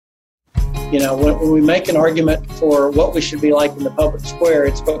when we make an argument for what we should be like in the public square,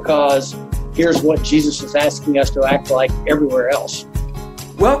 it's because here's what Jesus is asking us to act like everywhere else.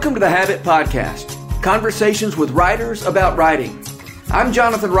 Welcome to the Habit Podcast, conversations with writers about writing. I'm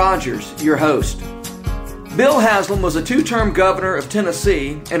Jonathan Rogers, your host. Bill Haslam was a 2-term governor of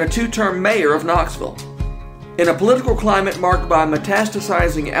Tennessee and a 2-term mayor of Knoxville. In a political climate marked by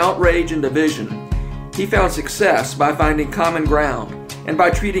metastasizing outrage and division, he found success by finding common ground and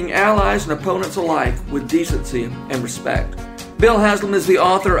by treating allies and opponents alike with decency and respect. Bill Haslam is the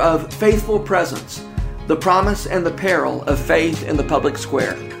author of Faithful Presence, The Promise and the Peril of Faith in the Public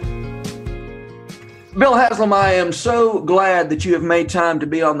Square. Bill Haslam, I am so glad that you have made time to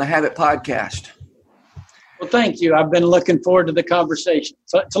be on the Habit Podcast. Well, thank you. I've been looking forward to the conversation.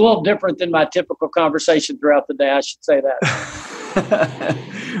 So it's a little different than my typical conversation throughout the day, I should say that.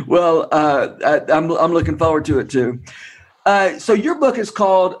 Well, I'm looking forward to it too. So your book is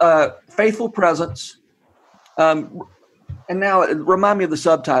called Faithful Presence. And now remind me of the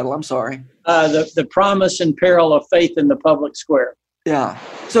subtitle. I'm sorry. The Promise and Peril of Faith in the Public Square. Yeah.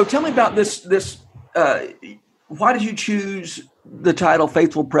 So tell me about this. Why did you choose the title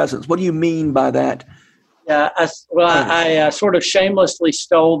Faithful Presence? What do you mean by that? Yeah. I sort of shamelessly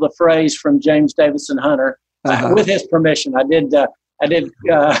stole the phrase from James Davison Hunter with his permission. I did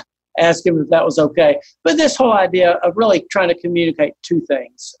ask him if that was okay. But this whole idea of really trying to communicate two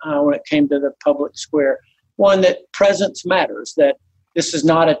things when it came to the public square. One, that presence matters, that this is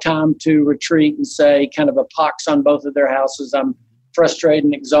not a time to retreat and say kind of a pox on both of their houses. I'm frustrated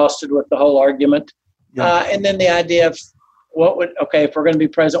and exhausted with the whole argument. Yeah. And then the idea of if we're going to be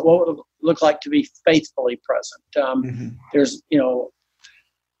present, what would it look like to be faithfully present? There's,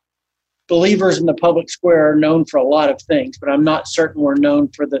 believers in the public square are known for a lot of things, but I'm not certain we're known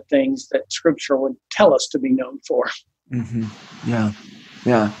for the things that Scripture would tell us to be known for. Mm-hmm.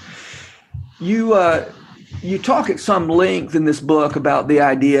 Yeah. You talk at some length in this book about the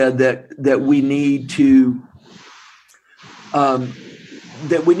idea that we need to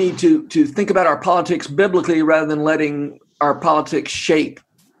think about our politics biblically rather than letting our politics shape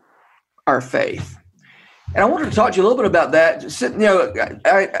our faith. And I wanted to talk to you a little bit about that.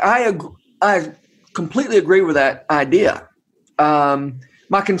 I completely agree with that idea.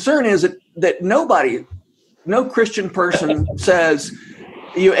 My concern is that no Christian person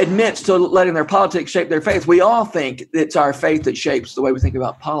admits to letting their politics shape their faith. We all think it's our faith that shapes the way we think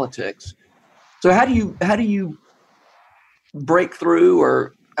about politics. So how do you break through?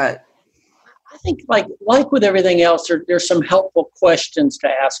 Or I think like with everything else, there's some helpful questions to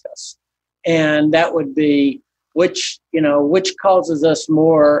ask us, and that would be which causes us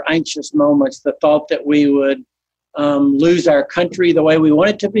more anxious moments: the thought that we would lose our country the way we want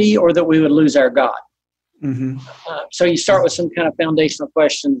it to be, or that we would lose our God. Mm-hmm. So you start with some kind of foundational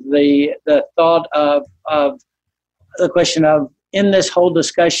questions. The thought of the question of, in this whole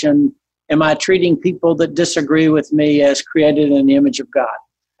discussion, am I treating people that disagree with me as created in the image of God?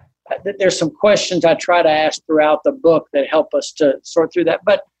 There's some questions I try to ask throughout the book that help us to sort through that.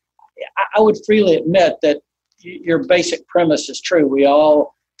 But I would freely admit that your basic premise is true. We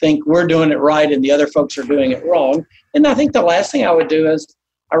all think we're doing it right and the other folks are doing it wrong. And I think the last thing I would do is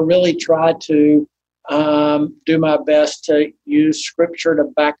I really try to do my best to use Scripture to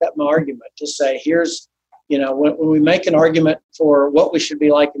back up my argument, to say, here's, when we make an argument for what we should be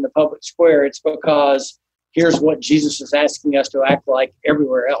like in the public square, it's because here's what Jesus is asking us to act like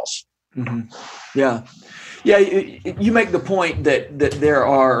everywhere else. Mm-hmm. Yeah. You make the point that there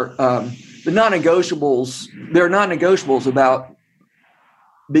are there are non-negotiables about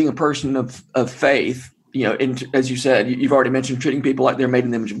being a person of faith. As you said, you've already mentioned treating people like they're made in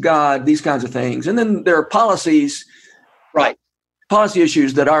the image of God, these kinds of things. And then there are policy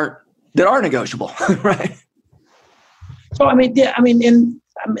issues that aren't negotiable, right? So,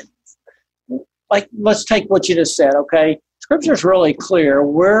 let's take what you just said, okay? Scripture is really clear.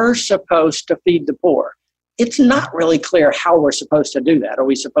 We're supposed to feed the poor. It's not really clear how we're supposed to do that. Are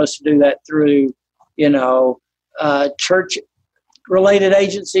we supposed to do that through, church-related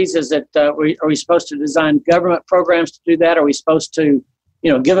agencies? Are we supposed to design government programs to do that? Are we supposed to,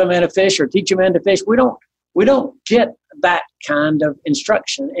 give a man a fish or teach a man to fish? We don't get that kind of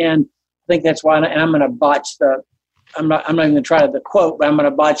instruction, and I think that's why. And I'm going to botch I'm not even going to try the quote, but I'm going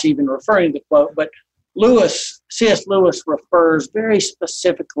to botch even referring to the quote. But C.S. Lewis refers very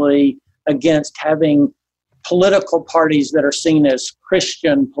specifically against having political parties that are seen as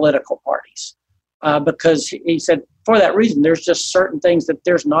Christian political parties, because he said, for that reason, there's just certain things that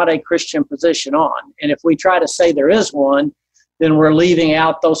there's not a Christian position on. And if we try to say there is one, then we're leaving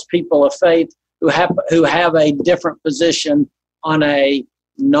out those people of faith who have a different position on a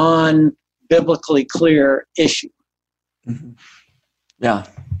non biblically clear issue. Mm-hmm. Yeah.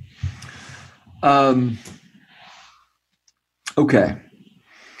 Okay.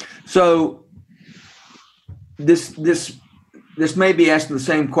 So this may be asking the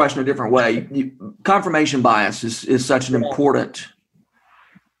same question a different way. Confirmation bias is such an important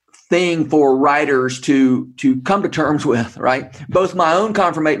thing for writers to come to terms with, right? Both my own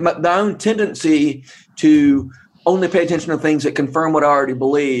my own tendency to only pay attention to things that confirm what I already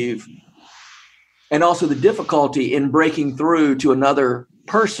believe, and also the difficulty in breaking through to another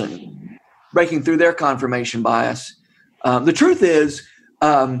person, breaking through their confirmation bias. The truth is,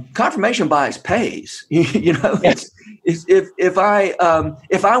 confirmation bias pays. Yes. If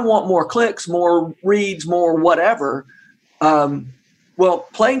I want more clicks, more reads, more whatever, well,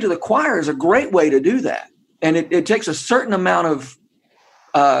 playing to the choir is a great way to do that, and it takes a certain amount of,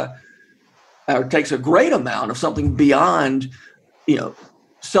 or takes a great amount of something beyond,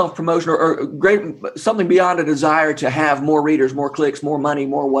 self-promotion or something beyond a desire to have more readers, more clicks, more money,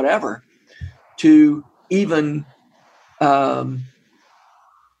 more whatever, to even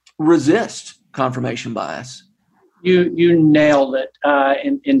resist confirmation bias. You nailed it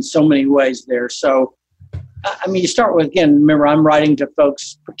in so many ways there. So, I mean, you start with, again, remember, I'm writing to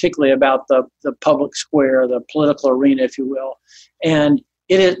folks particularly about the public square, the political arena, if you will. And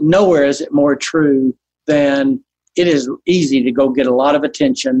it is nowhere is it more true than it is easy to go get a lot of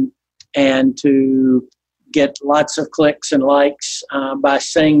attention and to get lots of clicks and likes by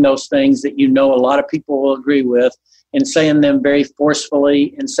saying those things that a lot of people will agree with, and saying them very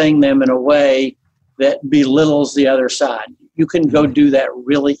forcefully and saying them in a way that belittles the other side. You can go do that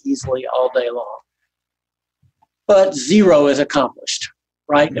really easily all day long. But zero is accomplished,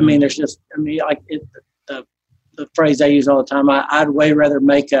 right? Mm-hmm. I mean, the phrase I use all the time, I'd way rather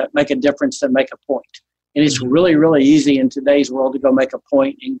make a difference than make a point. And it's really, really easy in today's world to go make a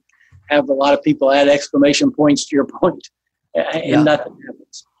point and have a lot of people add exclamation points to your point, and nothing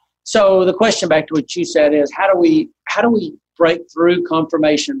happens. So the question back to what you said is, how do we break through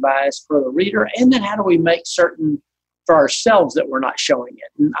confirmation bias for the reader, and then how do we make certain for ourselves that we're not showing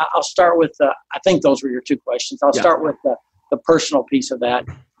it? And I'll start with I think those were your two questions. I'll start with the personal piece of that.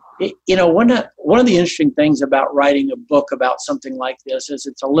 One of the interesting things about writing a book about something like this is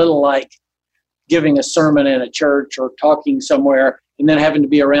it's a little like giving a sermon in a church or talking somewhere and then having to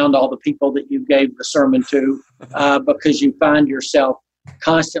be around all the people that you gave the sermon to because you find yourself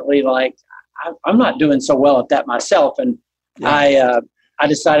constantly like, I'm not doing so well at that myself. And I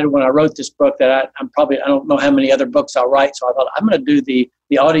decided when I wrote this book that I don't know how many other books I'll write. So I thought I'm going to do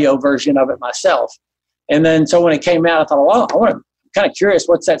the audio version of it myself. And then so when it came out, I thought, well, I'm kind of curious,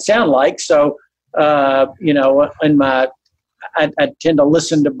 what's that sound like? So, I tend to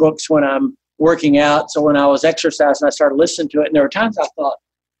listen to books when I'm working out. So when I was exercising, I started listening to it. And there were times I thought,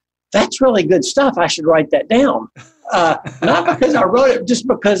 that's really good stuff. I should write that down. Not because I wrote it, just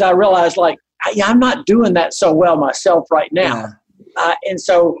because I realized I'm not doing that so well myself right now. Yeah. And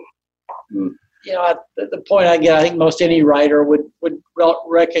so, the point I get, I think most any writer would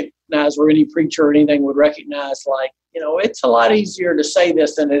recognize, or any preacher or anything would recognize, it's a lot easier to say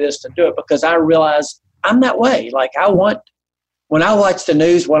this than it is to do it, because I realize I'm that way. When I watch the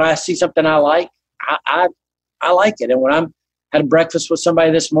news, when I see something I like, I like it. And when I had breakfast with somebody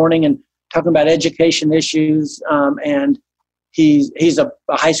this morning and talking about education issues, and he's a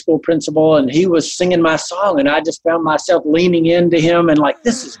high school principal, and he was singing my song, and I just found myself leaning into him and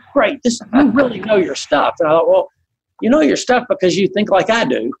this is great. You really know your stuff. And I thought, well, you know your stuff because you think like I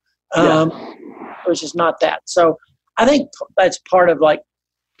do, which is not that. So I think that's part of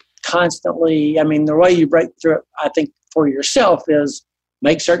constantly, the way you break through it, I think, for yourself is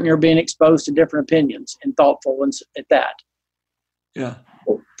make certain you're being exposed to different opinions and thoughtful ones at that. Yeah.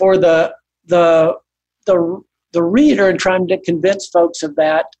 For the reader, and trying to convince folks of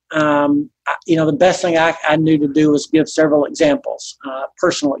that, the best thing I knew to do was give several examples,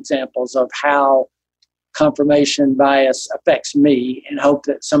 personal examples of how confirmation bias affects me, and hope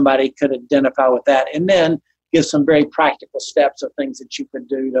that somebody could identify with that, and then give some very practical steps of things that you could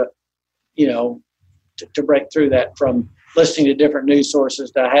do to break through that, from listening to different news sources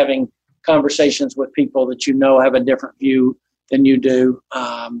to having conversations with people that have a different view than you do.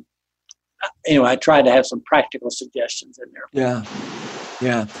 I tried to have some practical suggestions in there.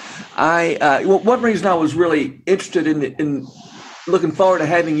 Yeah. One reason I was really interested in looking forward to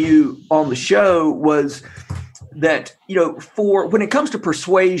having you on the show was that, for when it comes to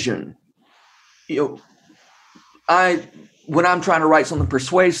persuasion, when I'm trying to write something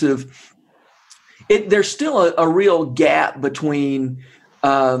persuasive, there's still a real gap between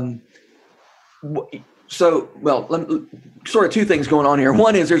sort of two things going on here.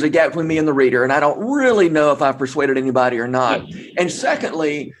 One is there's a gap between me and the reader, and I don't really know if I've persuaded anybody or not. And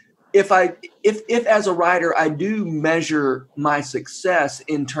secondly, if as a writer I do measure my success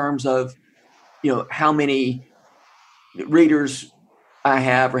in terms of, how many readers I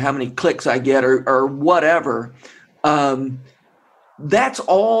have or how many clicks I get or whatever, that's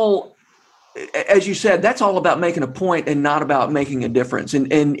all, as you said, that's all about making a point and not about making a difference.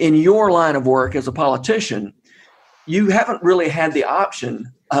 And in your line of work as a politician, you haven't really had the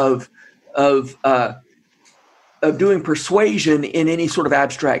option of doing persuasion in any sort of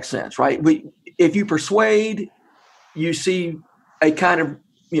abstract sense, right? If you persuade, you see a kind of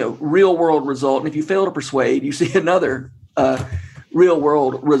real world result, and if you fail to persuade, you see another real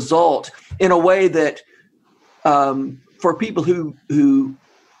world result in a way that for people who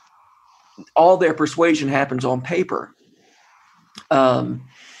all their persuasion happens on paper,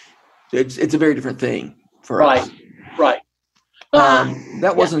 it's a very different thing for us. Right.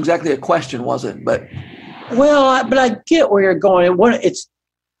 That wasn't exactly a question, was it? But I get where you're going. I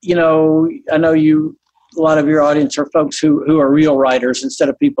know a lot of your audience are folks who are real writers instead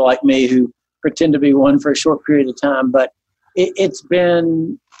of people like me who pretend to be one for a short period of time. But it's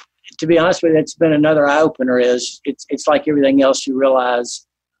been, to be honest with you, it's been another eye opener. It's like everything else. You realize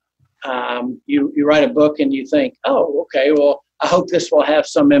you write a book and you think, oh, okay, well, I hope this will have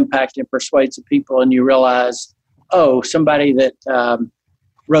some impact and persuade some people. And you realize, oh, somebody that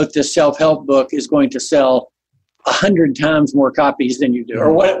wrote this self-help book is going to sell 100 times more copies than you do,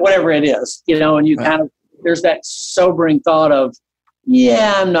 or whatever it is, and you kind of, there's that sobering thought of,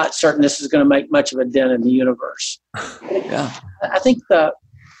 I'm not certain this is going to make much of a dent in the universe. Yeah. I think my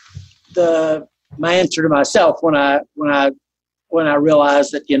answer to myself when I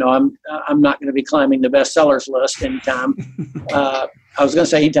realized that, I'm not going to be climbing the bestsellers list anytime. I was going to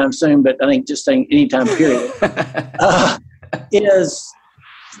say anytime soon, but I think just saying anytime period, is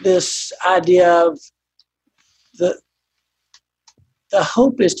this idea of the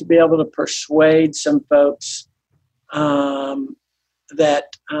hope is to be able to persuade some folks that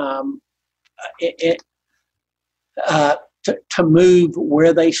to move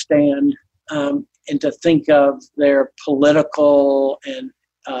where they stand and to think of their political and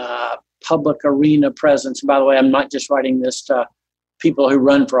public arena presence. And by the way, I'm not just writing this to people who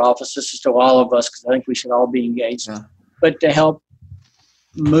run for office. This is to all of us because I think we should all be engaged. Yeah. But to help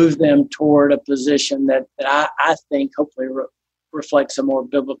move them toward a position that I think hopefully reflects a more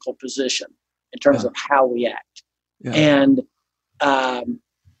biblical position in terms of how we act. Yeah. And,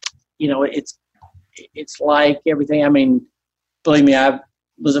 it's like everything. I mean, believe me, I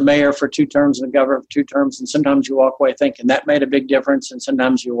was a mayor for 2 terms and a governor for 2 terms. And sometimes you walk away thinking that made a big difference. And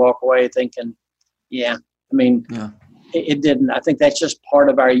sometimes you walk away thinking, it didn't. I think that's just part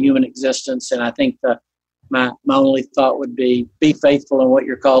of our human existence. And I think my only thought would be faithful in what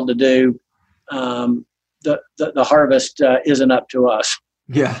you're called to do. The harvest isn't up to us.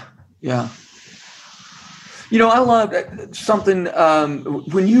 Yeah. Yeah. I loved something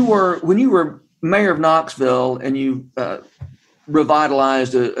when you were mayor of Knoxville and you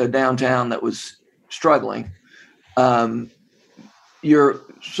revitalized a downtown that was struggling. Some of your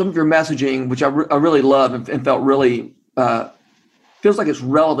messaging, which I really love and felt really feels like it's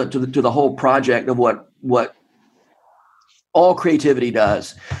relevant to the whole project of what all creativity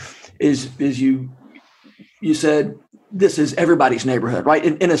does, is you said this is everybody's neighborhood, right?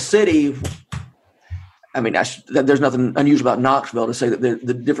 In a city. I mean, there's nothing unusual about Knoxville to say that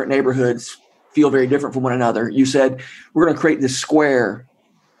the different neighborhoods feel very different from one another. You said we're going to create this square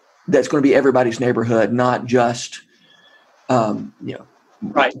that's going to be everybody's neighborhood, not just,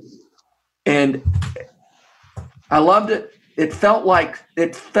 Right. And I loved it. It felt like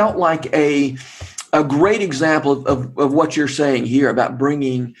a great example of what you're saying here about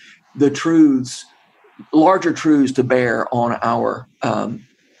bringing the larger truths to bear on our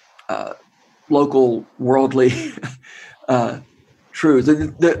local worldly truth.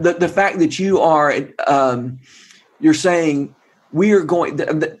 The fact that you're saying we are going.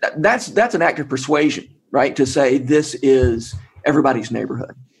 That's an act of persuasion, right? To say this is everybody's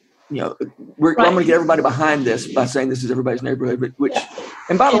neighborhood. I'm going to get everybody behind this by saying this is everybody's neighborhood.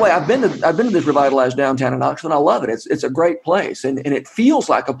 And by the way, I've been to this revitalized downtown in Knoxville, and I love it. It's a great place, and it feels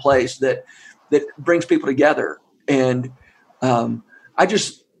like a place that brings people together. And I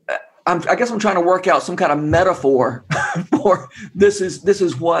guess I'm trying to work out some kind of metaphor for this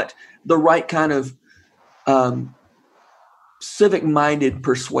is what the right kind of civic-minded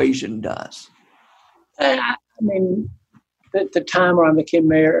persuasion does. I mean, the time when I became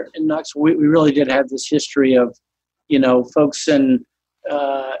mayor in Knoxville, we really did have this history of, folks in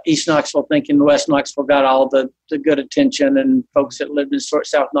East Knoxville thinking West Knoxville got all the good attention, and folks that lived in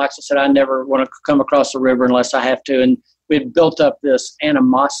South Knoxville said, I never want to come across the river unless I have to. And we had built up this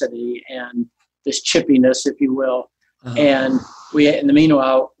animosity and this chippiness, if you will. Uh-huh. And in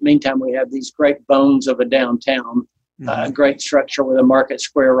the meantime, we have these great bones of a downtown, a great structure with a market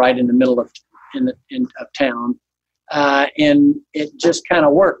square right in the middle of town. And it just kind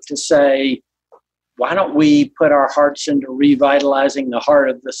of worked to say, why don't we put our hearts into revitalizing the heart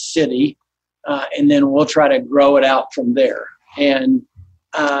of the city, and then we'll try to grow it out from there. And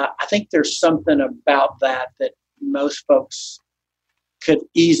I think there's something about that most folks could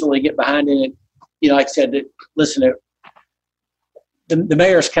easily get behind. And like I said, listen, the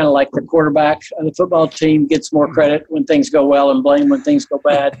mayor's kind of like the quarterback of the football team, gets more credit when things go well and blame when things go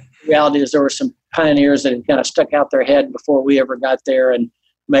bad. The reality is there were some pioneers that had kind of stuck out their head before we ever got there and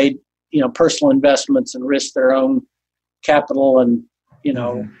made personal investments and risked their own capital and,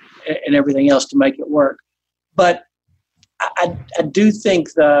 and everything else to make it work. But I do think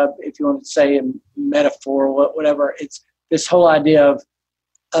if you want to say a metaphor, whatever, it's this whole idea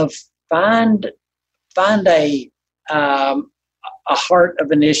of find a heart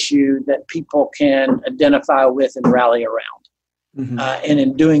of an issue that people can identify with and rally around. Mm-hmm. And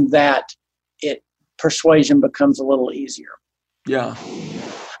in doing that, persuasion becomes a little easier. Yeah.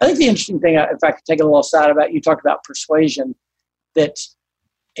 I think the interesting thing, if I could take a little aside about, you talked about persuasion, and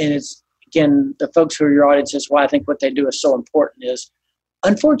it's, again, the folks who are your audience is why I think what they do is so important is,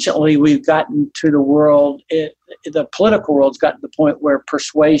 unfortunately, we've gotten to the world, the political world's gotten to the point where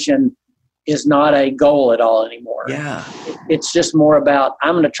persuasion is not a goal at all anymore. Yeah. It's just more about,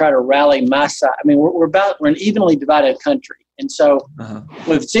 I'm going to try to rally my side. I mean, we're an evenly divided country. And so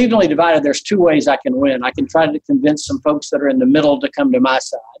if it's evenly divided, there's two ways I can win. I can try to convince some folks that are in the middle to come to my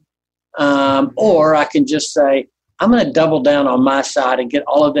side. Or I can just say, I'm going to double down on my side and get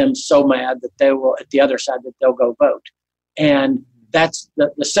all of them so mad that they will, at the other side, that they'll go vote. And that's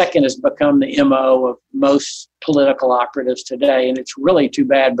the second has become the MO of most political operatives today. And it's really too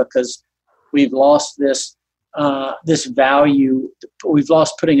bad because we've lost this value. We've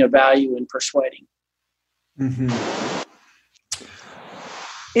lost putting a value in persuading. Mm-hmm.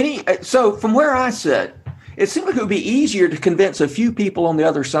 So from where I sit, it seemed like it would be easier to convince a few people on the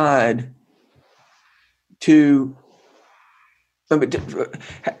other side to.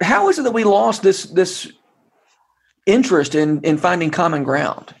 How is it that we lost this interest in finding common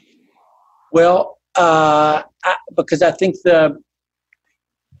ground? Well, because I think I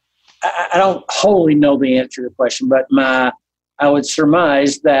don't wholly know the answer to your question, but I would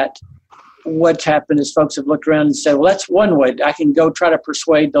surmise that what's happened is folks have looked around and said, well, that's one way. I can go try to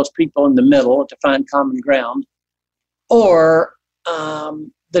persuade those people in the middle to find common ground. Or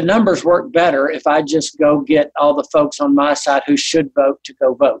the numbers work better if I just go get all the folks on my side who should vote to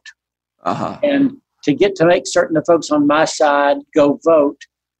go vote. Uh-huh. And to make certain the folks on my side go vote,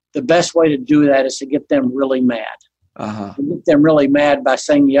 the best way to do that is to get them really mad. Uh-huh. Get them really mad by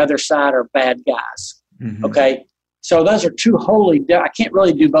saying the other side are bad guys. Mm-hmm. Okay? So those are two I can't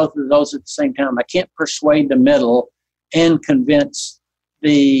really do both of those at the same time. I can't persuade the middle and convince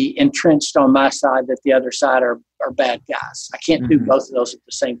the entrenched on my side that the other side are bad guys. I can't do both of those at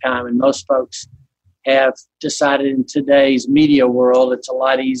the same time. And most folks have decided in today's media world, it's a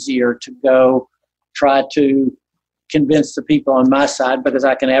lot easier to go try to convince the people on my side because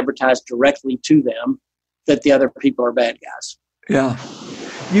I can advertise directly to them that the other people are bad guys. Yeah.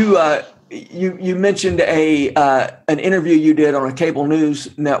 You mentioned an interview you did on a cable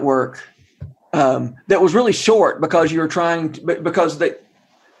news network that was really short because you were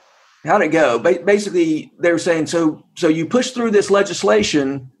how'd it go? Basically, they were saying, so you pushed through this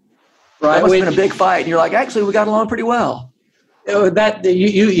legislation, right? That must have been a big fight. And you're like, actually, we got along pretty well.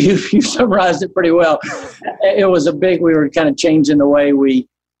 You summarized it pretty well. It was we were kind of changing the way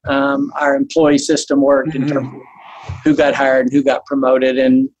our employee system worked in terms of who got hired and who got promoted,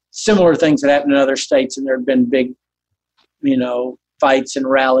 and similar things that happened in other states. And there had been big, fights and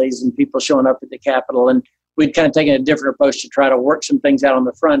rallies and people showing up at the Capitol. And we'd kind of taken a different approach to try to work some things out on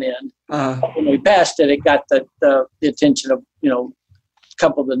the front end. When we passed it, it got the attention of, a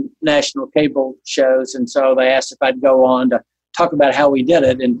couple of the national cable shows. And so they asked if I'd go on to talk about how we did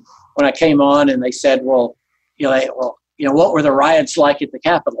it. And when I came on and they said, what were the riots like at the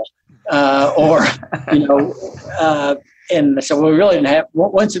Capitol? And so we really didn't have,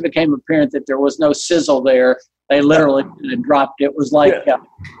 once it became apparent that there was no sizzle there, they literally dropped it. It was like,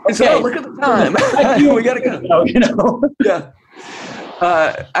 okay, look at the time. We got to go. Yeah.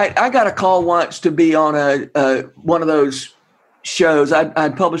 I got a call once to be on one of those shows. I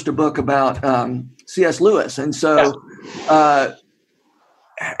published a book about C.S. Lewis. And so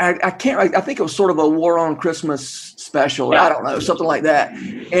I can't. I think it was sort of a War on Christmas special. Yeah. I don't know, something like that.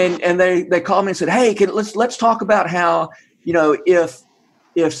 And they called me and said, "Hey, let's talk about how, if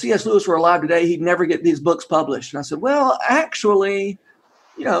C.S. Lewis were alive today, he'd never get these books published." And I said, "Well, actually,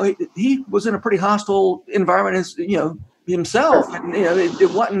 he was in a pretty hostile environment as himself, and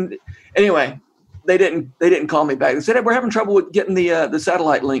it wasn't." Anyway, they didn't call me back. They said, "Hey, we're having trouble with getting the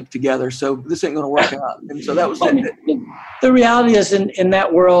satellite link together, so this ain't going to work out." And so that was it. The reality is, in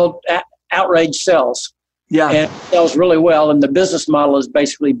that world, outrage sells. Yeah, and it sells really well, and the business model is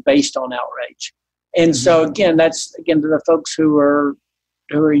basically based on outrage. And so again, that's to the folks who are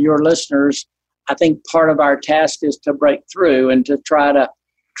your listeners. I think part of our task is to break through and to try to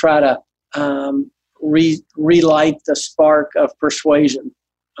relight the spark of persuasion,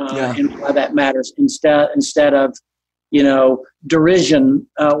 and why that matters. Instead of derision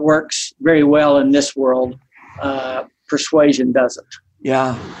works very well in this world. Persuasion doesn't.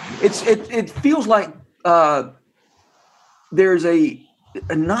 Yeah, it feels like there's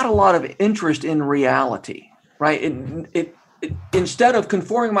not a lot of interest in reality, right? It instead of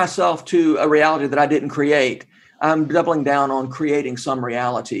conforming myself to a reality that I didn't create, I'm doubling down on creating some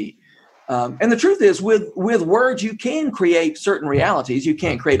reality. And the truth is, with words, you can create certain realities. You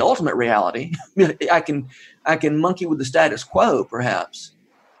can't create ultimate reality. I can monkey with the status quo, perhaps.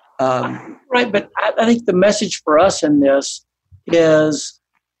 Right, but I think the message for us in this is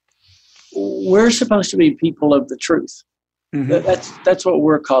we're supposed to be people of the truth. Mm-hmm. That's what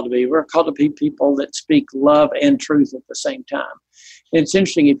we're called to be. We're called to be people that speak love and truth at the same time. And it's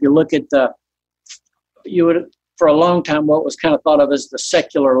interesting if you look at for a long time, what was kind of thought of as the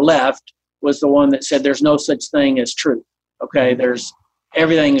secular left was the one that said there's no such thing as truth. Okay, there's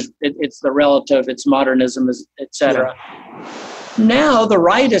everything. It's the relative. It's modernism, etc. Yeah. Now the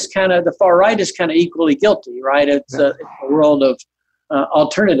far right is kind of equally guilty, right? It's a world of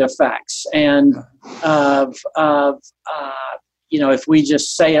alternative facts, and if we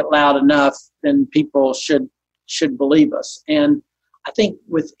just say it loud enough, then people should believe us. And I think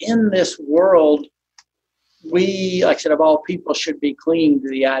within this world, we, like I said, of all people, should be clinging to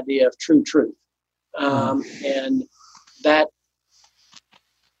the idea of true truth, and that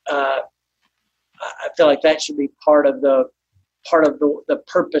I feel like that should be part of the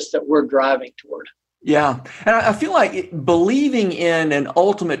purpose that we're driving toward. Yeah, and I feel like believing in an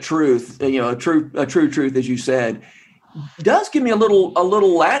ultimate truth, a true truth, as you said, does give me a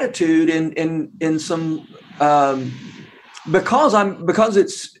little latitude in some because I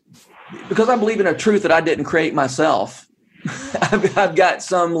believe in a truth that I didn't create myself. I've got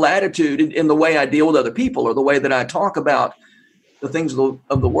some latitude in the way I deal with other people or the way that I talk about the things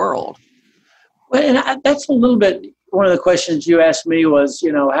of the world. Well, and that's a little bit one of the questions you asked me was,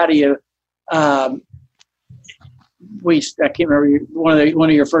 how do you? I can't remember. One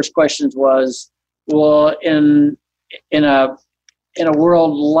of your first questions was, well, in a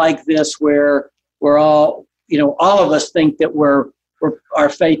world like this where we're all, all of us think that our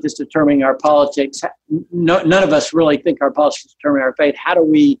faith is determining our politics. None of us really think our politics is determining our faith. How do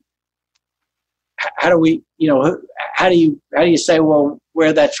you say, well,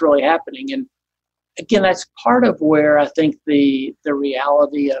 where that's really happening? And again, that's part of where I think the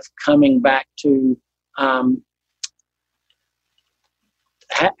reality of coming back to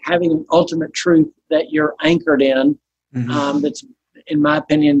having an ultimate truth that you're anchored in, that's, in my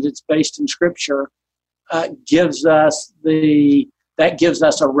opinion, that's based in Scripture, gives us a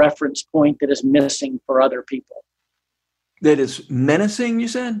reference point that is missing for other people. That is menacing, you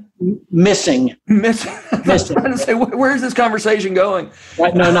said? Missing. I was trying to say, where's this conversation going?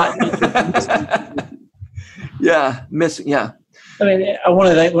 Right, no, not missing. Yeah, missing, yeah. I mean, one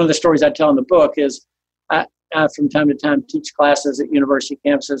of the stories I tell in the book is I from time to time teach classes at university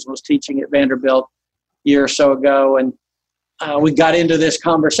campuses, was teaching at Vanderbilt a year or so ago, and we got into this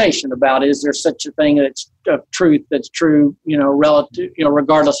conversation about, is there such a thing that's of truth that's true, relative,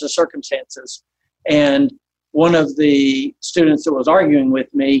 regardless of circumstances. And one of the students that was arguing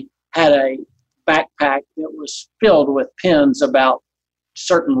with me had a backpack that was filled with pins about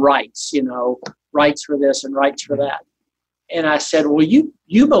certain rights, rights for this and rights for that. And I said, well, you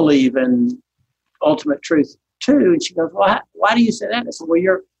believe in ultimate truth too? And she goes, well, why do you say that? And I said, well,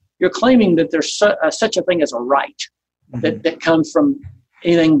 you're claiming that there's such a thing as a right that comes from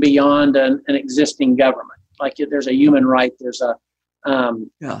anything beyond an existing government. Like there's a human right, there's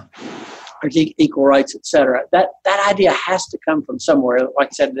equal rights, et cetera. That idea has to come from somewhere. Like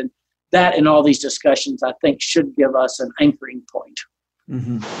I said, that in all these discussions, I think, should give us an anchoring point.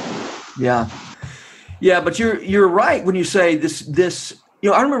 Mm-hmm. Yeah. Yeah, but you're right when you say this.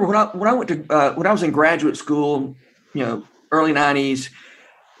 I remember when I went to when I was in graduate school, early 90s,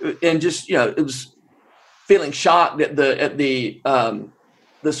 and just, it was feeling shocked at the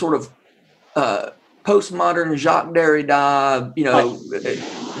sort of postmodern Jacques Derrida,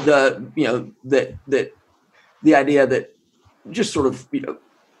 the idea that just sort of,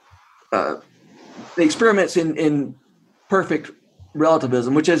 the experiments in perfect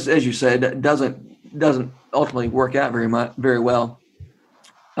relativism, which is, as you said, doesn't ultimately work out very well.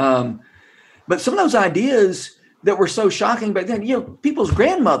 But some of those ideas that were so shocking back then, people's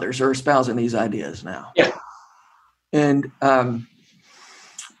grandmothers are espousing these ideas now. Yeah. And,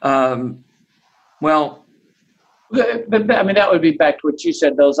 well, but I mean, that would be back to what you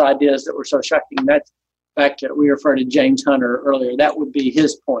said, those ideas that were so shocking. That's back to, we referred to James Hunter earlier. That would be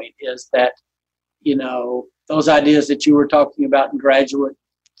his point, is that, those ideas that you were talking about in graduate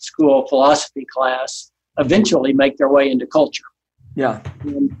school philosophy class eventually make their way into culture. Yeah.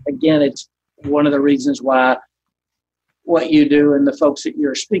 And again, it's one of the reasons why what you do and the folks that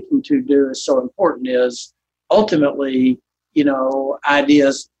you're speaking to do is so important, is ultimately,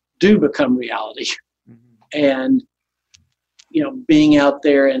 ideas do become reality. Mm-hmm. And, being out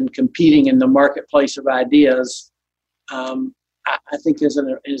there and competing in the marketplace of ideas, I think is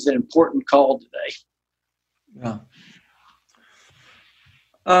an important call today.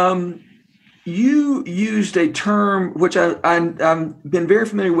 Yeah. You used a term which I've been very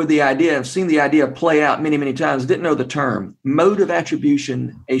familiar with the idea. I've seen the idea play out many, many times. Didn't know the term: mode of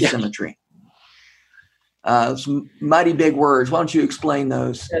attribution asymmetry. Yeah. Some mighty big words. Why don't you explain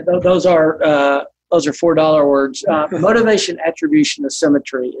those? Those are $4 words. Motivation attribution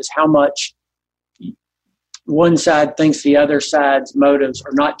asymmetry is how much one side thinks the other side's motives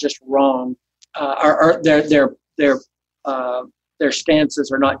are not just wrong, or their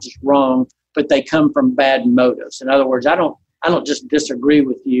stances are not just wrong, but they come from bad motives. In other words, I don't just disagree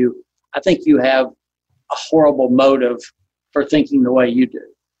with you. I think you have a horrible motive for thinking the way you do.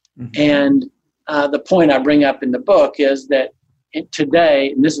 Mm-hmm. And the point I bring up in the book is that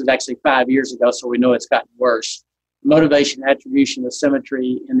today, and this is actually 5 years ago, so we know it's gotten worse, motivation attribution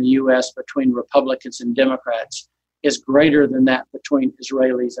asymmetry in the U.S. between Republicans and Democrats is greater than that between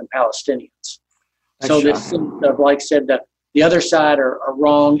Israelis and Palestinians. So this, like I said, the other side are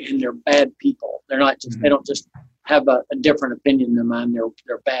wrong and they're bad people. They're not just, mm-hmm. They don't just have a different opinion than mine.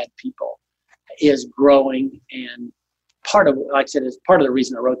 They're bad people, is growing, and part of, like I said, is part of the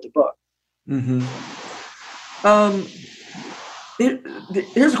reason I wrote the book. Mm-hmm.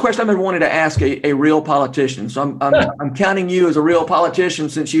 Here's a question I've been wanting to ask a real politician. So I'm counting you as a real politician,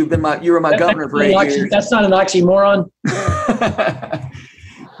 since you were my governor for 8 years. That's not an oxymoron.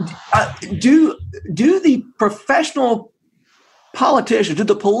 Do the professional politicians, do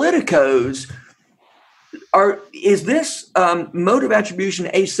the politicos, is this mode of attribution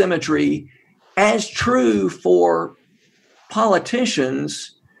asymmetry as true for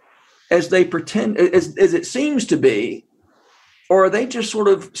politicians as they pretend, as it seems to be? Or are they just sort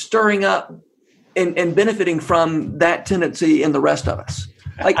of stirring up and benefiting from that tendency in the rest of us?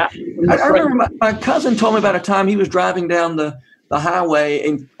 Like, I remember my cousin told me about a time he was driving down the highway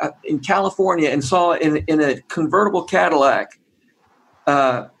in California and saw in a convertible Cadillac,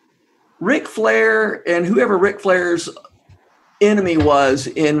 Ric Flair and whoever Ric Flair's enemy was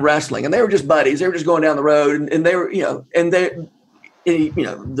in wrestling. And they were just buddies. They were just going down the road, and they were,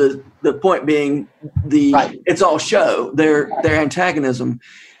 the point being right. It's all show, their antagonism.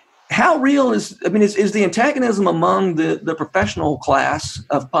 How real is the antagonism among the professional class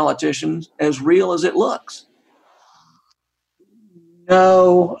of politicians as real as it looks?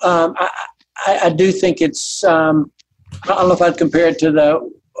 No, I do think it's, I don't know if I'd compare it to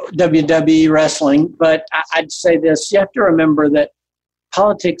the WWE wrestling, but I'd say this: you have to remember that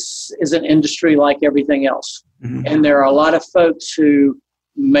politics is an industry like everything else. Mm-hmm. And there are a lot of folks who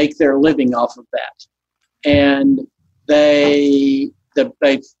make their living off of that. And a lot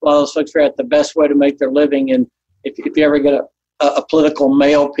of those folks figure out the best way to make their living. And if you ever get a political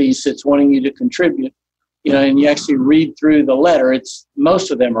mail piece that's wanting you to contribute, and you actually read through the letter,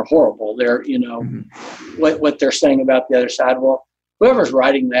 most of them are horrible. They're, mm-hmm. what they're saying about the other side. Well, whoever's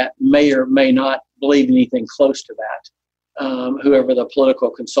writing that may or may not believe anything close to that, whoever the political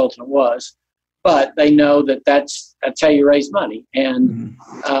consultant was. But they know that that's how you raise money. And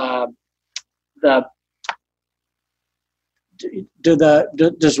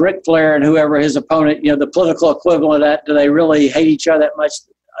does Ric Flair and whoever his opponent, the political equivalent of that, do they really hate each other that much?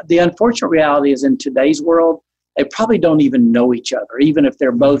 The unfortunate reality is, in today's world, they probably don't even know each other, even if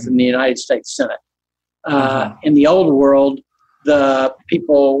they're both in the United States Senate. In the old world, the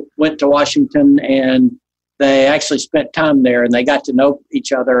people went to Washington and they actually spent time there and they got to know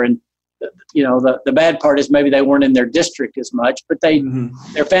each other. And the bad part is maybe they weren't in their district as much, but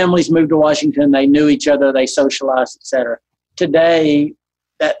their families moved to Washington. They knew each other. They socialized, et cetera. Today,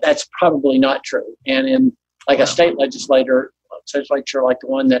 that's probably not true. And in like a state legislature like the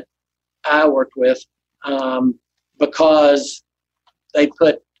one that I worked with, because they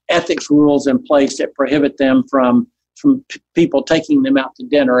put ethics rules in place that prohibit them from people taking them out to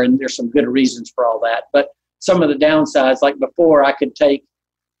dinner, and there's some good reasons for all that. But some of the downsides, like before, I could take,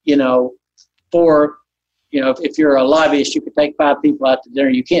 if you're a lobbyist, you could take 5 people out to dinner.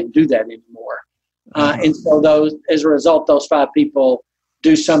 You can't do that anymore. And so as a result, those 5 people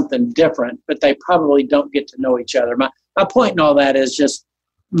do something different, but they probably don't get to know each other. My point in all that is just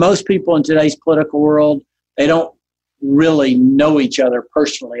most people in today's political world, they don't really know each other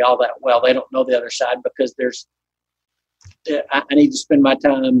personally all that well. They don't know the other side because I need to spend my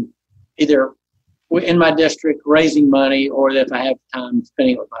time either in my district raising money, or if I have time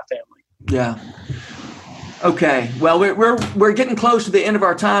spending it with my family. Yeah. Okay. Well, we're getting close to the end of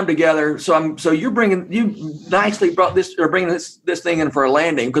our time together. So you nicely brought this, or bringing this thing in for a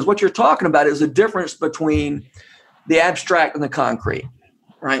landing, because what you're talking about is the difference between the abstract and the concrete,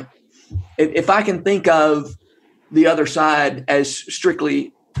 right? If I can think of the other side as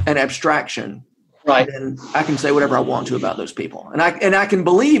strictly an abstraction, right, then I can say whatever I want to about those people, and I can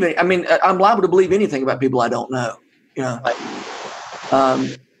believe it. I mean, I'm liable to believe anything about people I don't know. Right.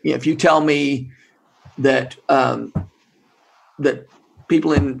 If you tell me that that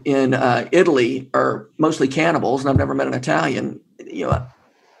people in Italy are mostly cannibals, and I've never met an Italian,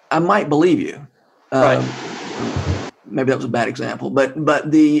 I might believe you. Right. Maybe that was a bad example, but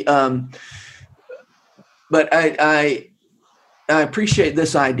I appreciate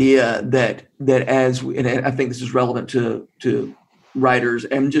this idea that and I think this is relevant to writers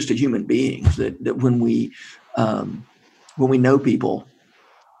and just to human beings, that when we know people,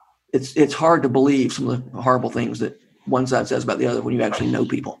 it's hard to believe some of the horrible things that one side says about the other when you actually know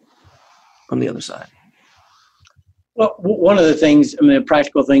people from the other side. Well, one of the things, the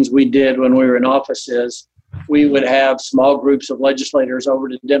practical things we did when we were in office is we would have small groups of legislators over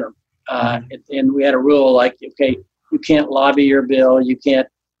to dinner. And we had a rule like, okay, you can't lobby your bill. You can't,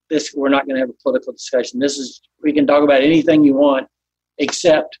 we're not going to have a political discussion. We can talk about anything you want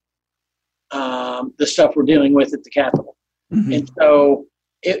except the stuff we're dealing with at the Capitol. Mm-hmm. And so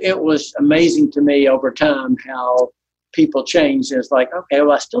it was amazing to me over time how people changed. It's like, okay,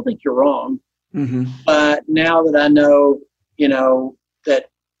 well, I still think you're wrong. Mm-hmm. But now that I know, that,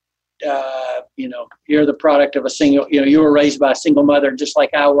 you're the product of a single, you were raised by a single mother just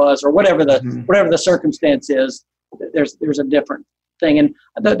like I was, or whatever the circumstance is, there's a different thing. And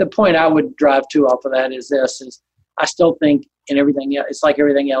the point I would drive to off of that is I still think in everything else, it's like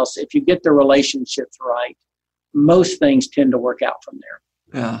everything else. If you get the relationships right, most things tend to work out from there.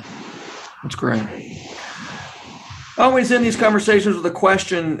 Yeah, that's great. I always end these conversations with a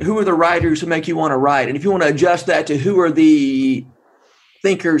question: who are the writers who make you want to write? And if you want to adjust that to who are the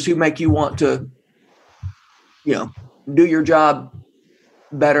thinkers who make you want to, do your job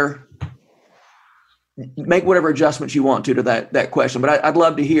better, make whatever adjustments you want to that question. But I'd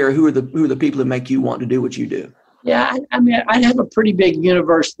love to hear who are the people that make you want to do what you do. Yeah, I'd have a pretty big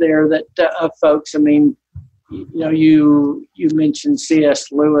universe there of folks. You mentioned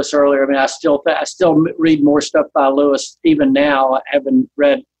C.S. Lewis earlier. I still read more stuff by Lewis even now. I haven't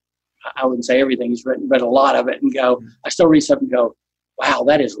read, I wouldn't say everything he's written, but a lot of it, and I still read something and go, wow,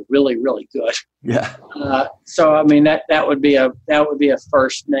 that is really, really good. Yeah. So that would be a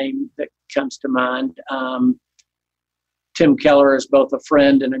first name that comes to mind. Tim Keller is both a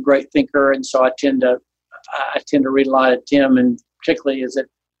friend and a great thinker, and so I tend to read a lot of Tim, and particularly as it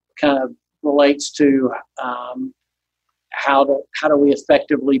kind of relates to how do we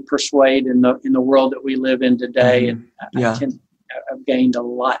effectively persuade in the world that we live in today. Mm-hmm. And I've gained a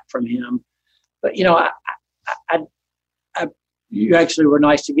lot from him. But you actually were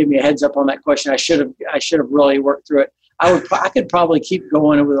nice to give me a heads up on that question. I should have really worked through it. I could probably keep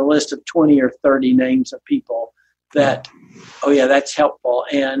going with a list of 20 or 30 names of people that, that's helpful.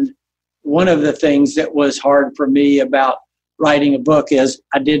 And one of the things that was hard for me about writing a book is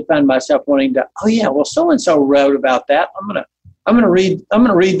I did find myself wanting to, so-and-so wrote about that. I'm gonna read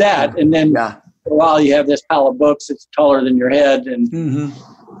that. And then for a while you have this pile of books that's taller than your head and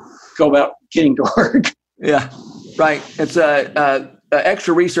go about getting to work. Yeah. Right. It's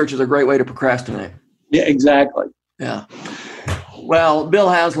extra research is a great way to procrastinate. Yeah, exactly. Yeah. Well, Bill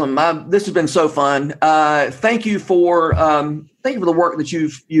Haslam, this has been so fun. Thank you for the work that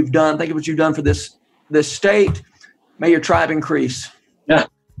you've done. Thank you for what you've done for this state. May your tribe increase. Yeah.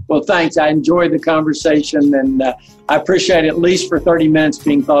 Well, thanks. I enjoyed the conversation, and I appreciate at least for 30 minutes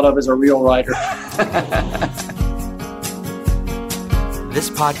being thought of as a real writer. This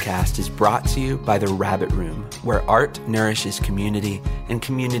podcast is brought to you by The Rabbit Room, where art nourishes community and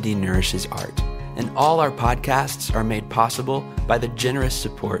community nourishes art. And all our podcasts are made possible by the generous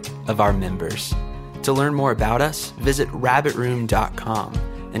support of our members. To learn more about us, visit rabbitroom.com.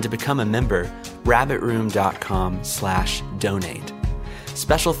 And to become a member, rabbitroom.com/donate.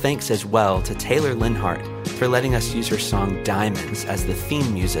 Special thanks as well to Taylor Linhart for letting us use her song Diamonds as the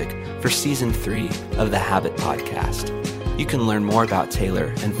theme music for Season 3 of the Habit Podcast. You can learn more about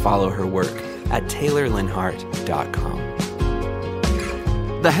Taylor and follow her work at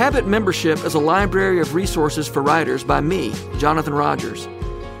taylorlinhart.com. The Habit membership is a library of resources for writers by me, Jonathan Rogers.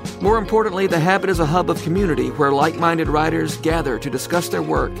 More importantly, The Habit is a hub of community where like-minded writers gather to discuss their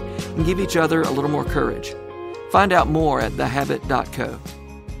work and give each other a little more courage. Find out more at thehabit.co.